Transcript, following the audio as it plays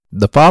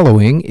The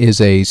following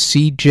is a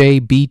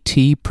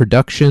CJBT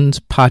Productions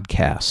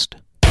podcast.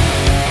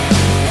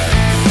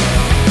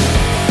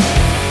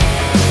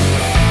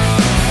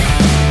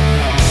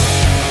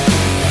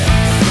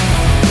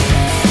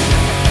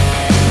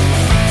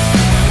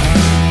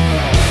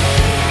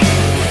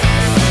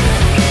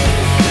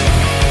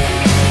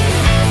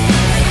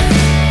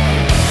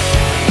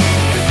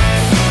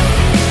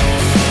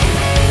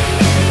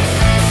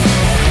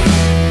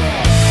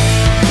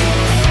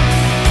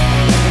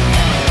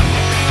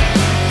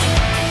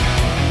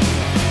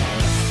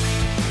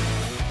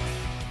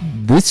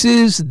 This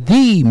is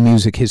the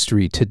Music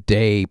History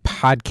Today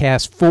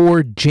podcast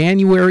for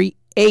January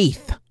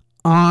 8th.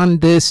 On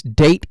this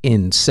date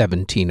in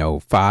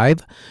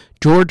 1705,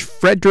 George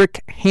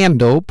Frederick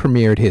Handel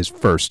premiered his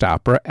first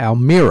opera,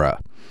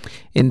 Almira.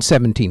 In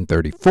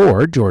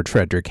 1734, George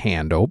Frederick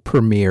Handel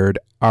premiered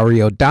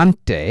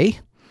Ariodante.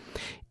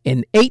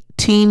 In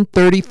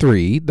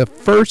 1833, the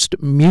first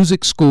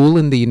music school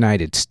in the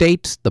United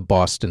States, the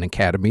Boston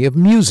Academy of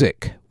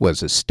Music,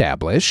 was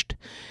established.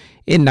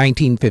 In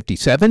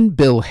 1957,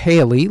 Bill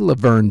Haley,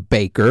 Laverne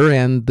Baker,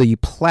 and the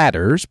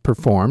Platters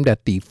performed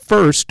at the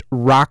first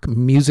rock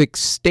music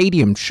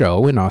stadium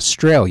show in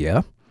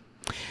Australia.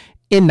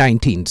 In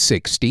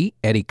 1960,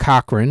 Eddie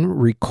Cochran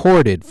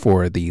recorded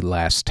for the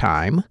last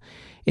time.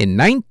 In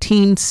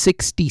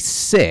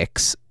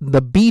 1966,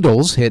 the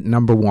Beatles hit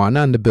number one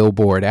on the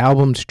Billboard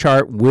Albums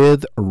chart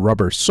with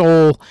Rubber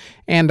Soul,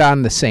 and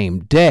on the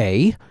same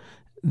day,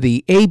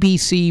 the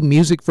ABC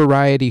music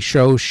variety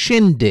show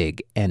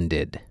Shindig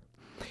ended.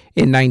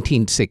 In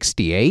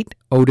 1968,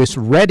 Otis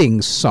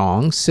Redding's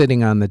song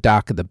Sitting on the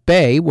Dock of the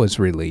Bay was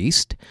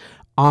released.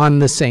 On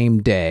the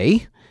same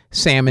day,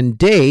 Sam and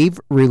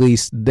Dave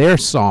released their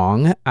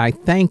song I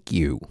Thank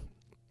You.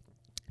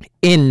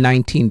 In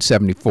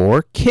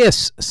 1974,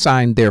 Kiss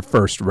signed their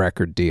first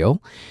record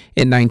deal.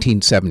 In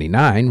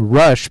 1979,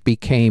 Rush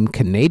became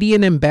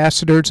Canadian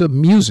Ambassadors of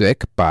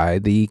Music by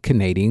the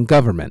Canadian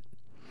government.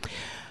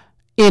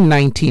 In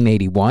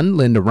 1981,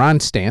 Linda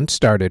Ronstadt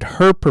started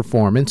her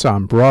performance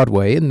on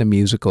Broadway in the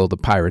musical The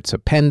Pirates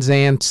of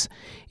Penzance.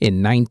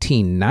 In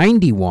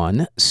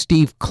 1991,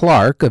 Steve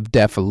Clark of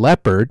Def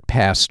Leppard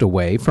passed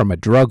away from a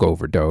drug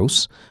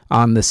overdose.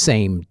 On the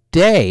same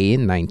day,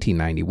 in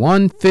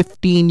 1991,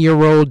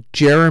 15-year-old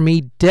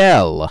Jeremy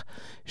Dell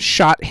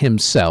shot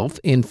himself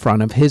in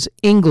front of his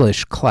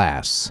English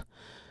class.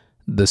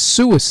 The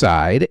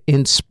suicide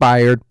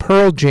inspired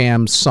Pearl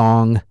Jam's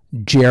song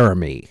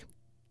Jeremy.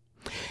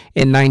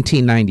 In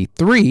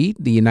 1993,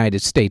 the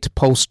United States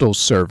Postal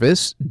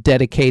Service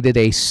dedicated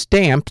a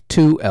stamp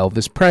to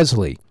Elvis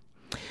Presley.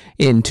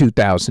 In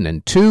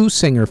 2002,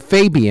 singer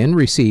Fabian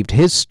received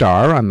his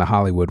star on the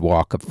Hollywood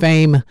Walk of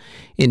Fame.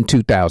 In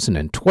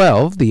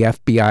 2012, the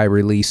FBI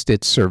released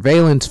its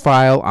surveillance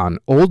file on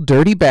Old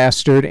Dirty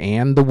Bastard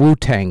and the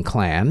Wu-Tang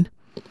Clan.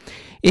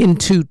 In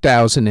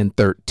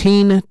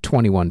 2013,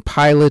 21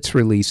 Pilots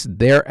released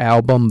their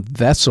album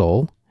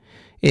Vessel.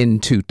 In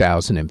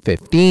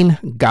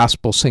 2015,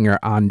 gospel singer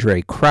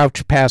Andre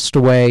Crouch passed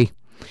away.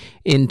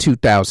 In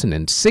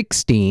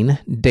 2016,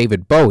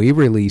 David Bowie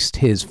released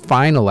his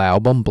final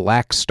album,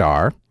 Black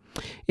Star.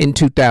 In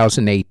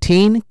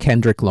 2018,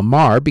 Kendrick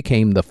Lamar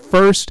became the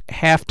first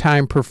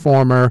halftime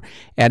performer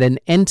at an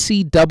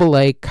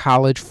NCAA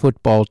college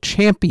football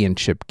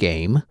championship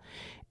game.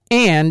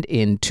 And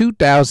in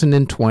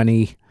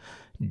 2020,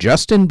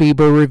 Justin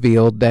Bieber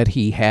revealed that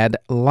he had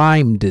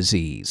Lyme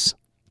disease.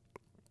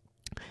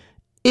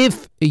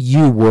 If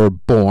you were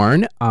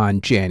born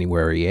on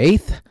January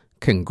 8th,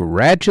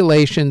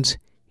 congratulations.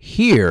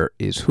 Here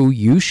is who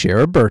you share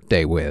a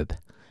birthday with.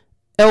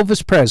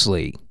 Elvis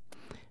Presley,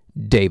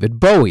 David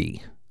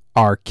Bowie,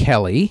 R.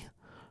 Kelly,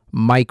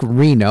 Mike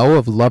Reno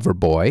of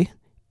Loverboy,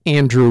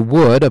 Andrew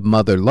Wood of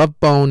Mother Love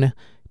Bone,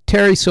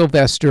 Terry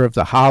Sylvester of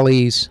the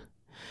Hollies,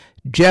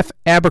 Jeff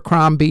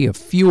Abercrombie of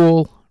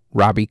Fuel,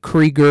 Robbie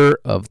Krieger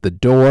of The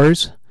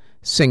Doors,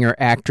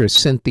 singer-actress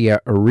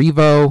Cynthia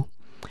Erivo,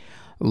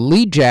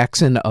 Lee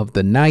Jackson of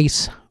The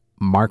Nice,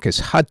 Marcus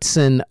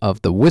Hudson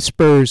of The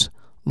Whispers,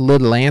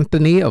 Little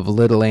Anthony of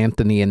Little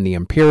Anthony and the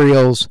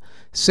Imperials,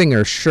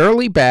 singer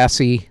Shirley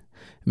Bassey,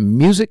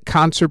 music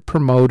concert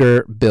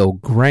promoter Bill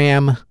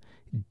Graham,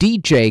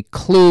 DJ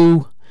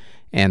Clue,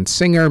 and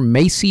singer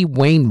Macy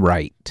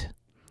Wainwright.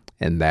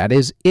 And that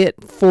is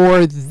it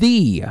for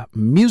the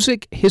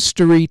Music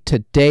History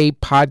Today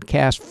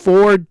podcast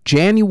for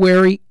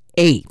January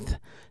 8th.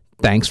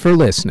 Thanks for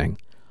listening.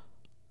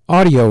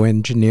 Audio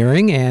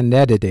engineering and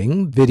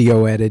editing,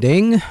 video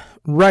editing,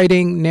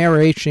 writing,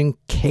 narration,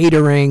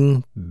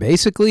 catering,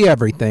 basically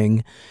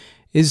everything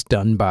is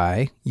done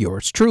by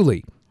yours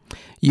truly.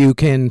 You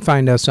can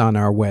find us on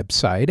our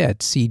website at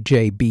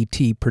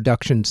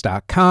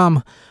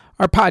cjbtproductions.com.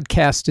 Our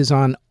podcast is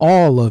on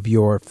all of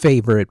your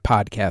favorite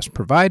podcast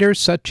providers,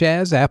 such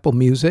as Apple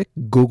Music,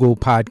 Google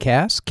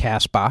Podcasts,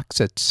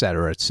 CastBox,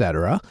 etc.,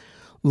 etc.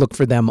 Look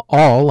for them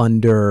all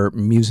under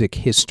Music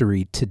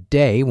History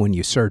Today when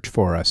you search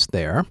for us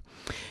there.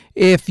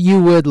 If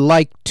you would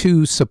like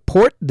to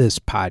support this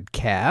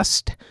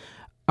podcast,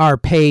 Our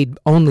paid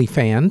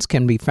OnlyFans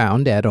can be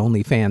found at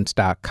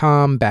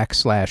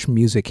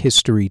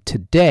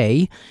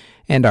onlyfans.com/musichistorytoday,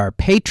 and our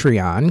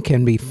Patreon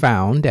can be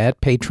found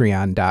at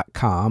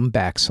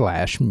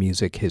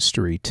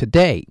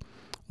patreon.com/musichistorytoday.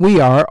 We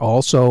are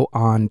also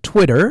on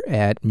Twitter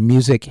at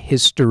Music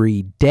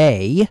History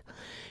Day,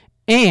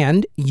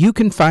 and you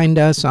can find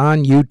us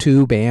on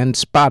YouTube and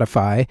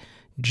Spotify.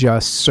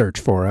 Just search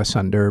for us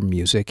under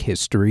Music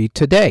History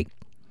Today.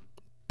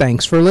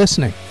 Thanks for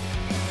listening.